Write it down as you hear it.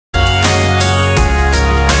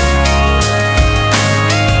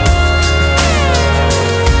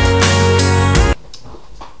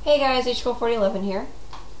guys, H4011 here.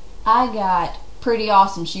 I got pretty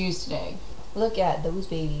awesome shoes today. Look at those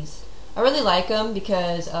babies. I really like them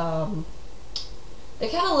because they kind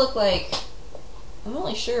of look like, I'm not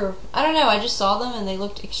really sure. I don't know, I just saw them and they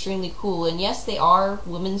looked extremely cool. And yes, they are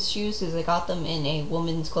women's shoes because I got them in a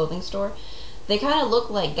women's clothing store. They kind of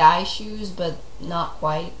look like guy shoes, but not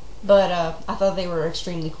quite. But I thought they were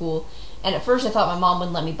extremely cool. And at first I thought my mom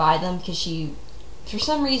wouldn't let me buy them because she, for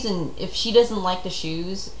some reason, if she doesn't like the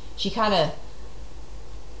shoes, she kind of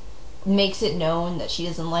makes it known that she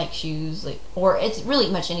doesn't like shoes, like, or it's really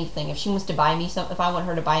much anything. If she wants to buy me something, if I want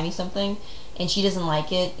her to buy me something and she doesn't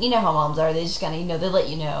like it, you know how moms are, they just kind of, they let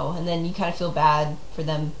you know, and then you kind of feel bad for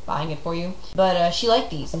them buying it for you. But she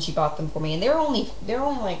liked these and she bought them for me, and they're only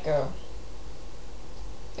like they're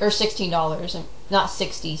 $16, not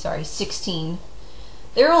 60, sorry, 16.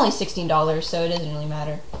 They're only $16, so it doesn't really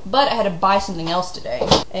matter. But I had to buy something else today,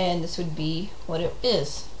 and this would be what it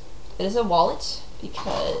is. It is a wallet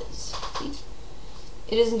because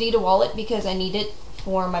it is indeed a wallet because I need it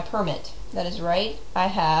for my permit. That is right, I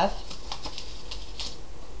have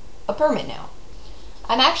a permit now.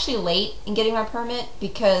 I'm actually late in getting my permit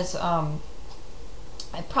because I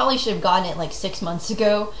probably should have gotten it like 6 months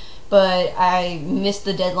ago, but I missed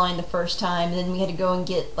the deadline the first time, and then we had to go and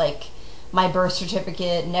get like my birth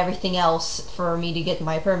certificate and everything else for me to get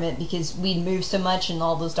my permit because we'd moved so much and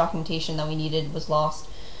all those documentation that we needed was lost.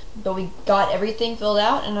 But we got everything filled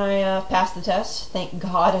out and I passed the test. Thank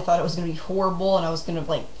God. I thought it was going to be horrible and I was going to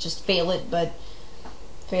like just fail it, but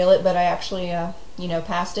I actually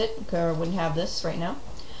passed it because I wouldn't have this right now.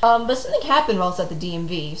 But something happened while I was at the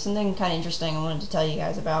DMV. Something kind of interesting I wanted to tell you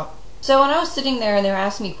guys about. So when I was sitting there and they were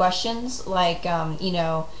asking me questions like,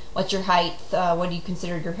 what's your height, what do you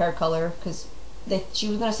consider your hair color, because she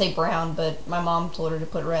was going to say brown, but my mom told her to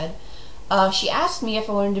put red. She asked me if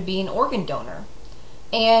I wanted to be an organ donor.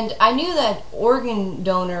 And I knew that organ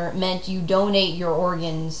donor meant you donate your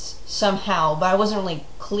organs somehow, but I wasn't really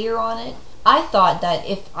clear on it. I thought that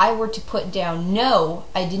if I were to put down no,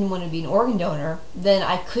 I didn't want to be an organ donor, then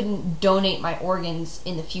I couldn't donate my organs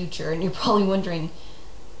in the future. And you're probably wondering,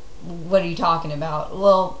 what are you talking about?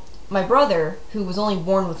 Well, my brother, who was only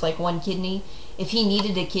born with like one kidney, if he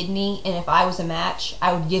needed a kidney and if I was a match,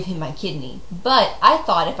 I would give him my kidney. But I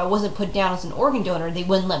thought if I wasn't put down as an organ donor, they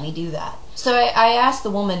wouldn't let me do that. So I asked the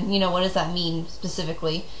woman, what does that mean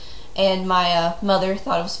specifically? And my mother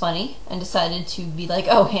thought it was funny and decided to be like,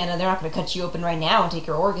 oh, Hannah, they're not going to cut you open right now and take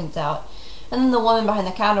your organs out. And then the woman behind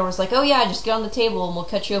the counter was like, oh yeah, just get on the table and we'll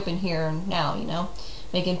cut you open here and now,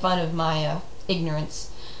 making fun of my ignorance.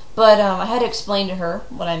 But I had to explain to her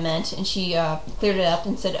what I meant, and she cleared it up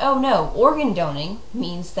and said, oh no, organ donating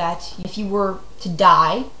means that if you were to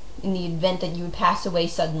die, in the event that you would pass away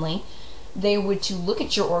suddenly, they would to look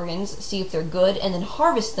at your organs, see if they're good, and then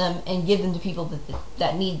harvest them and give them to people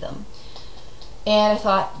that need them. And I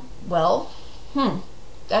thought, well,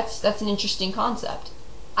 that's an interesting concept.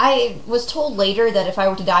 I was told later that if I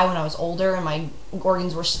were to die when I was older and my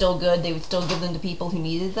organs were still good, they would still give them to people who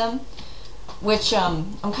needed them. Which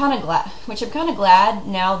I'm kind of glad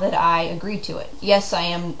now that I agreed to it. Yes, I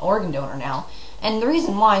am an organ donor now. And the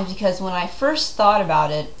reason why is because when I first thought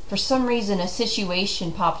about it, for some reason a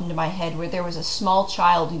situation popped into my head where there was a small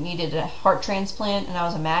child who needed a heart transplant and I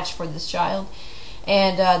was a match for this child.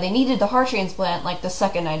 And they needed the heart transplant like the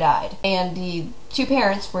second I died. And the two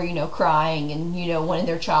parents were, crying and, wanted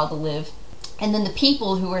their child to live. And then the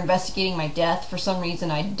people who were investigating my death, for some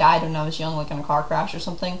reason I died when I was young, like in a car crash or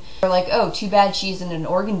something, they're like, oh, too bad she isn't an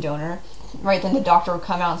organ donor. Right then the doctor would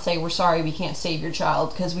come out and say, we're sorry, we can't save your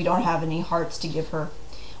child because we don't have any hearts to give her,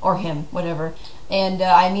 or him, whatever. And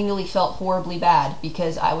I immediately felt horribly bad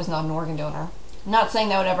because I was not an organ donor. I'm not saying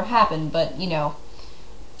that would ever happen, but,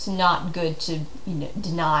 it's not good to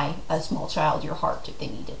deny a small child your heart if they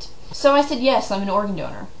need it. So I said, yes, I'm an organ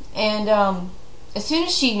donor. And as soon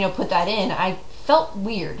as she, put that in, I felt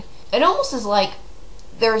weird. It almost is like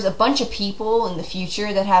there's a bunch of people in the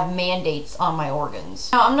future that have mandates on my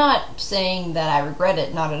organs. Now, I'm not saying that I regret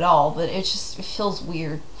it, not at all, but it feels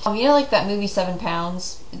weird. Like that movie 7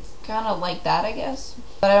 Pounds? It's kind of like that, I guess.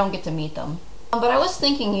 But I don't get to meet them. But I was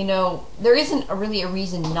thinking, there isn't really a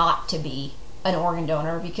reason not to be an organ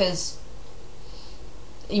donor because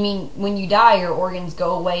when you die, your organs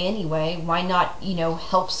go away anyway. Why not,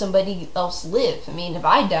 help somebody else live? If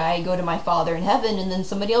I die, I go to my Father in heaven, and then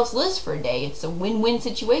somebody else lives for a day. It's a win-win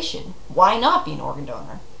situation. Why not be an organ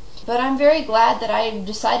donor? But I'm very glad that I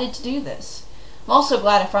decided to do this. I'm also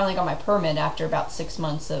glad I finally got my permit after about 6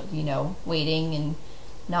 months of, waiting and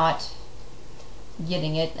not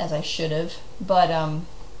getting it as I should have. But,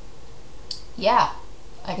 yeah,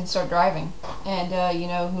 I can start driving. And, you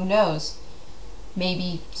know, who knows?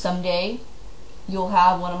 Maybe someday you'll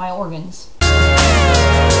have one of my organs.